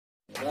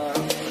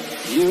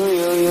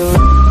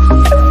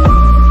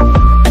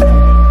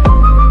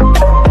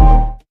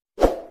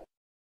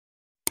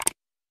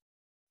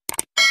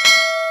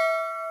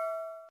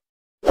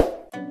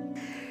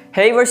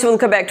Hey,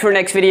 welcome back to our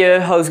next video.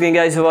 How's it going,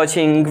 guys? You're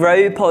watching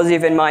Grow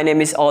Positive and my name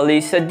is Ollie.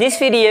 So this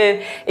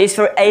video is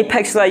for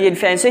Apex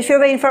Legends fans. So if you're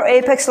waiting for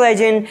Apex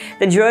Legends,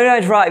 then you're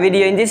in the right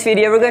video. In this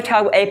video, we're going to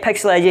talk about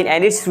Apex Legends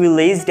and its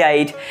release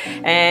date.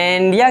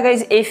 And yeah,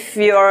 guys, if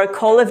you're a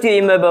Call of Duty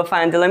mobile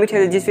fan, then let me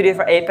tell you this video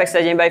for Apex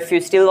Legends. But if you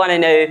still want to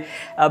know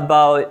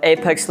about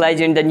Apex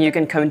Legends, then you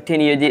can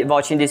continue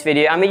watching this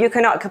video. I mean, you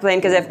cannot complain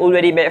because I've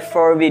already made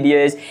 4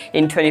 videos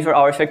in 24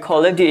 hours for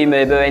Call of Duty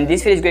mobile. And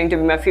this video is going to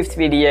be my 5th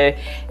video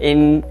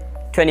in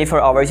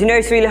 24 hours. You know,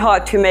 it's really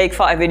hard to make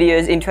 5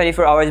 videos in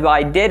 24 hours, but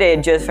I did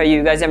it just for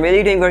you guys. I'm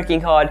really working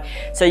hard.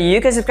 So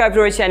you can subscribe to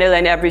our channel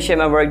and appreciate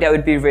my work. That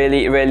would be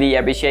really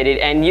appreciated.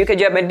 And you can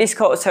join my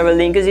Discord server.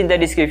 Link is in the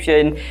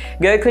description.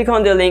 Go click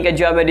on the link and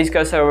join my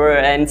Discord server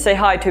and say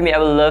hi to me. I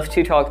would love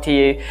to talk to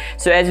you.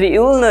 So as we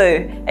all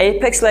know,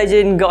 Apex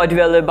Legends got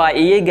developed by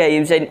EA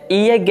Games, and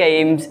EA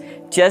Games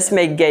just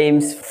make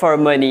games for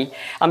money.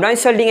 I'm not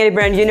insulting any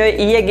brand. You know,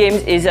 EA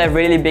Games is a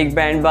really big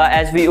brand, but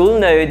as we all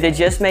know, they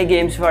just make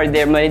games for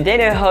their money. They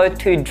know how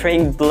to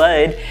drink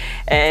blood,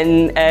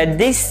 and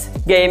this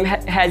game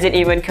hasn't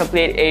even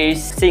completed a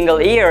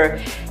single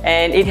year,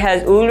 and it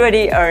has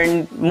already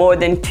earned more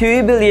than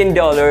 $2 billion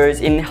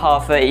in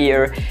half a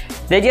year.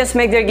 They just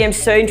make their games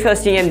so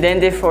interesting, and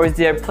then they force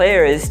their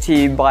players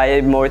to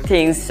buy more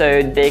things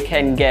so they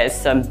can get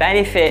some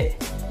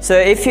benefit. So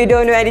if you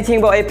don't know anything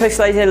about Apex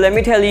Legends, let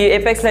me tell you,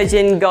 Apex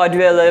Legends got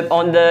developed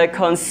on the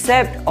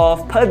concept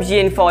of PUBG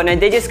and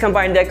Fortnite. They just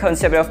combined the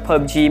concept of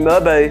PUBG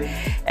Mobile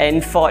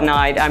and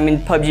Fortnite, I mean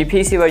PUBG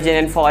PC version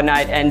and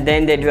Fortnite, and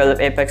then they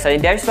developed Apex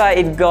Legends. That's why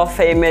it got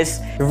famous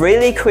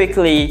really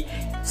quickly.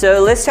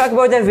 So let's talk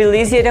about the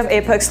release date of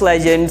Apex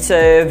Legends.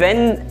 So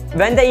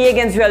when the EA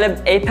Games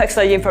developed Apex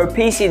Legends for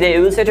PC, they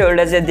also told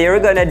us that they were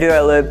gonna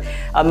develop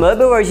a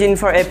mobile version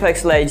for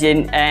Apex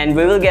Legends, and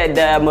we will get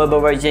the mobile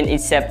version in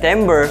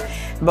September.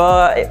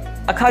 But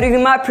according to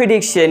my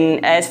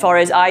prediction, as far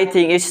as I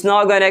think, it's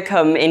not gonna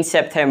come in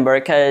September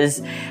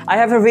because I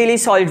have a really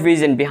solid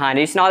reason behind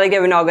it. It's not like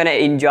we're not gonna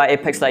enjoy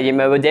Apex Legends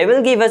mobile. They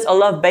will give us a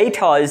lot of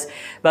betas,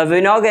 but we're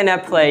not gonna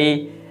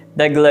play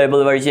the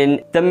global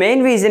version. The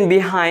main reason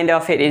behind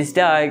of it is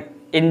that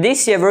in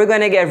this year we're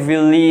gonna get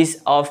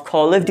release of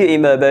Call of Duty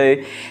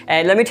Mobile,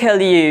 and let me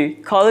tell you,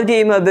 Call of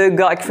Duty Mobile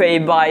got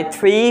created by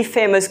 3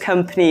 famous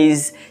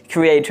companies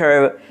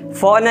creator: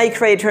 Fortnite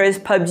creators,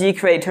 PUBG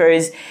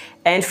creators,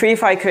 and Free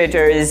Fire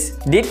creators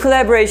did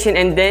collaboration,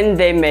 and then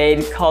they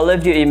made Call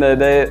of Duty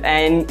Mobile.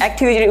 And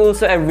Activision is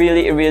also a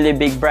really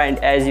big brand,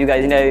 as you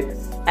guys know.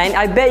 And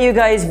I bet you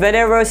guys,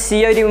 whenever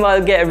COD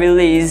Mobile get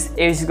released,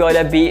 it's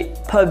gonna be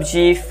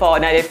PUBG,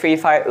 Fortnite, and Free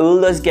Fire, all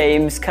those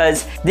games,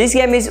 because this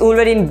game is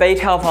already in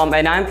beta form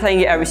and I'm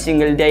playing it every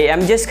single day.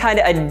 I'm just kind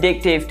of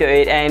addictive to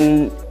it,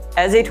 and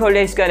as I told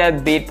you, it's gonna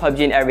beat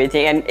PUBG and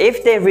everything. And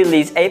if they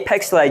release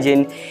Apex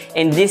Legends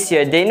in this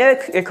year, they know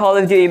Call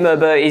of Duty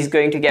Mobile is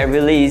going to get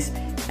released,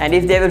 and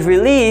if they will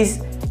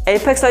release,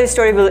 Apex Legends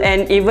story will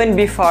end even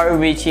before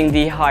reaching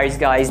the heights,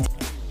 guys.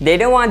 They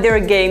don't want their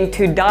game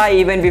to die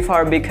even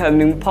before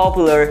becoming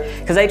popular,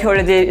 because I told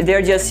you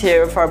they're just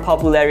here for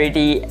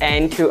popularity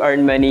and to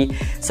earn money.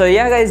 So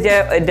yeah, guys,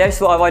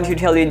 that's what I want to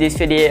tell you in this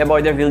video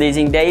about the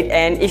releasing date.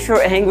 And if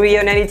you're angry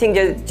on anything,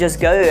 just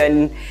go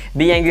and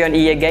be angry on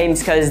EA Games,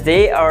 because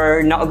they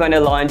are not gonna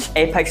launch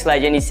Apex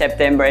Legends in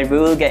September, and we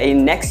will get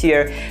in next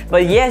year.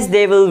 But yes,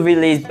 they will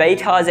release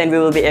betas, and we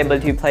will be able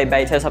to play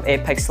betas of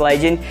Apex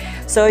Legends.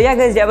 So yeah,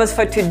 guys, that was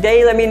for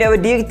today. Let me know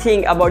what do you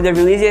think about the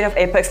release date of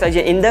Apex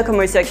Legends in the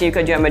comment section. You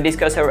can join my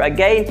Discord server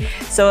again.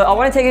 So I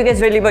want to thank you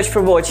guys really much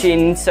for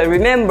watching. So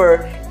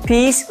remember,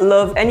 peace,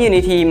 love, and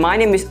unity. My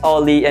name is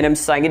Ollie, and I'm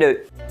signing out.